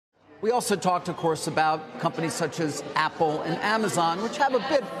We also talked, of course, about companies such as Apple and Amazon, which have a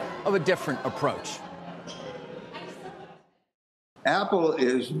bit of a different approach. Apple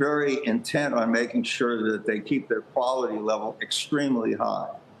is very intent on making sure that they keep their quality level extremely high.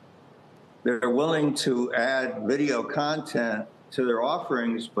 They're willing to add video content to their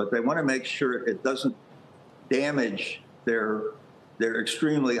offerings, but they want to make sure it doesn't damage their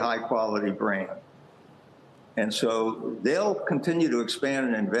extremely high quality brand. And so they'll continue to expand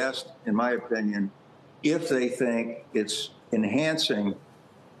and invest, in my opinion, if they think it's enhancing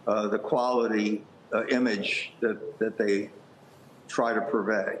the quality image that they try to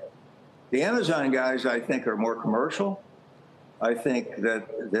purvey. The Amazon guys, I think, are more commercial. I think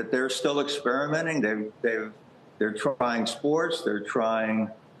that they're still experimenting. They're trying sports. They're trying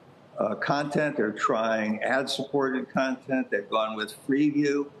content. They're trying ad-supported content. They've gone with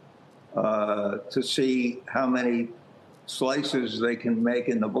Freeview to see how many slices they can make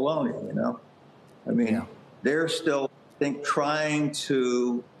in the bologna. You know, I mean, yeah. They're still, I think, trying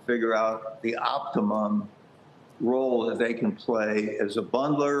to figure out the optimum role that they can play as a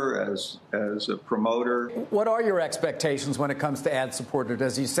bundler, as a promoter. What are your expectations when it comes to ad-supported?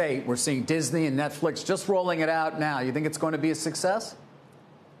 As you say, we're seeing Disney and Netflix just rolling it out now. You think it's going to be a success?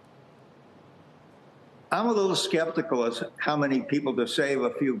 I'm a little skeptical as how many people, to save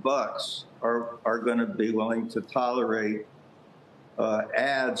a few bucks, are going to be willing to tolerate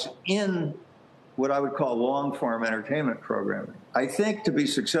ads in what I would call long-form entertainment programming. I think to be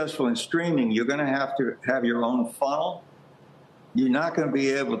successful in streaming, you're going to have your own funnel. You're not going to be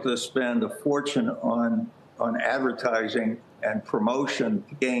able to spend a fortune on advertising and promotion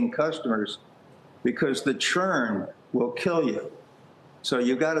to gain customers because the churn will kill you. So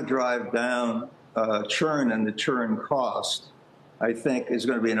you've got to drive down churn, and the churn cost, I think, is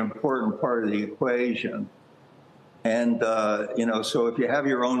going to be an important part of the equation. And, you know, so if you have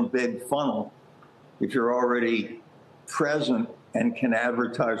your own big funnel, if you're already present and can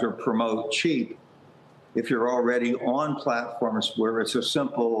advertise or promote cheap, if you're already on platforms where it's a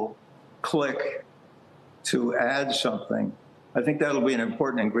simple click to add something, I think that'll be an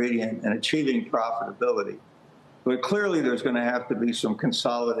important ingredient in achieving profitability. But clearly there's going to have to be some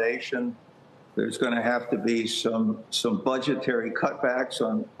consolidation. There's going to have to be some budgetary cutbacks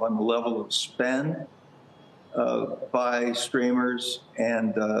on the level of spend by streamers,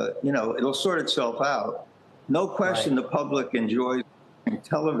 and you know, it'll sort itself out. No question, right. The public enjoys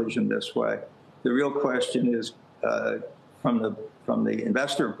television this way. The real question is, from the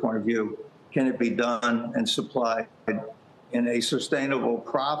investor point of view, can it be done and supplied in a sustainable,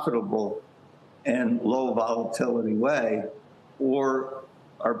 profitable, and low volatility way, or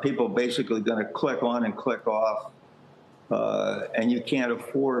are people basically going to click on and click off, and you can't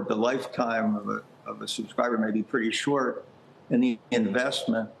afford the lifetime of a subscriber, may be pretty short, and the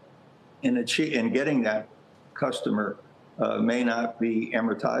investment in getting that customer may not be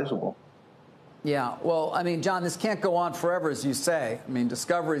amortizable. Yeah, well, I mean, John, this can't go on forever, as you say. I mean,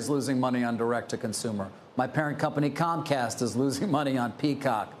 Discovery's losing money on direct-to-consumer. My parent company, Comcast, is losing money on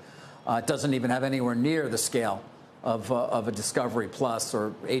Peacock. It doesn't even have anywhere near the scale of a Discovery Plus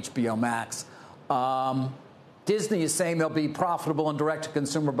or HBO Max. Disney is saying they'll be profitable in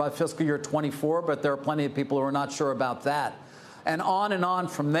direct-to-consumer by fiscal year 24, but there are plenty of people who are not sure about that. And on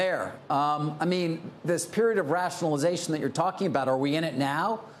from there. I mean, this period of rationalization that you're talking about, are we in it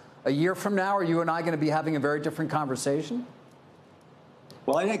now? A year from now, are you and I going to be having a very different conversation?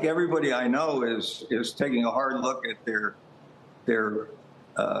 Well, I think everybody I know is taking a hard look at their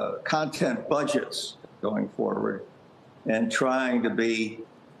content budgets going forward and trying to be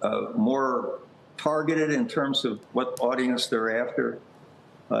more targeted in terms of what audience they're after,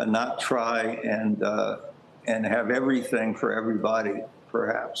 not try and have everything for everybody,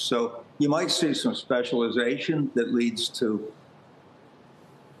 perhaps. So you might see some specialization that leads to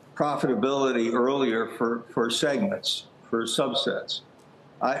profitability earlier for segments, for subsets.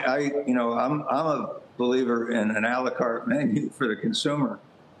 I'm a believer in an a la carte menu for the consumer,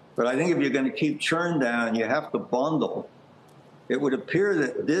 but I think if you're going to keep churn down, you have to bundle. It would appear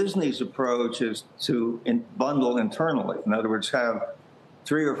that Disney's approach is to bundle internally. In other words, have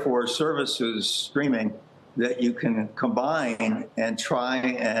 3 or 4 services streaming that you can combine and try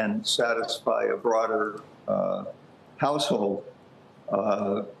and satisfy a broader household,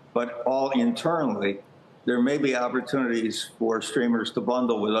 but all internally. There may be opportunities for streamers to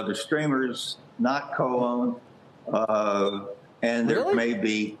bundle with other streamers, not co-own, and there Really? may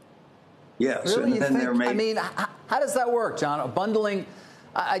be, yes. Really? And then there may. I mean, how does that work, John? Bundling,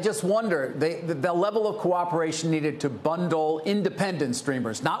 I just wonder, the level of cooperation needed to bundle independent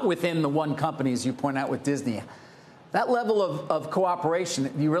streamers, not within the one company, as you point out with Disney. That level of cooperation,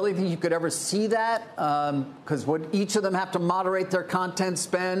 do you really think you could ever see that? Because would each of them have to moderate their content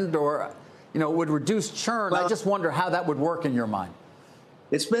spend, or, would reduce churn? Well, I just wonder how that would work in your mind.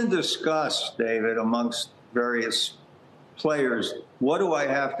 It's been discussed, David, amongst various players. What do I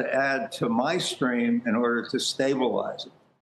have to add to my stream in order to stabilize it?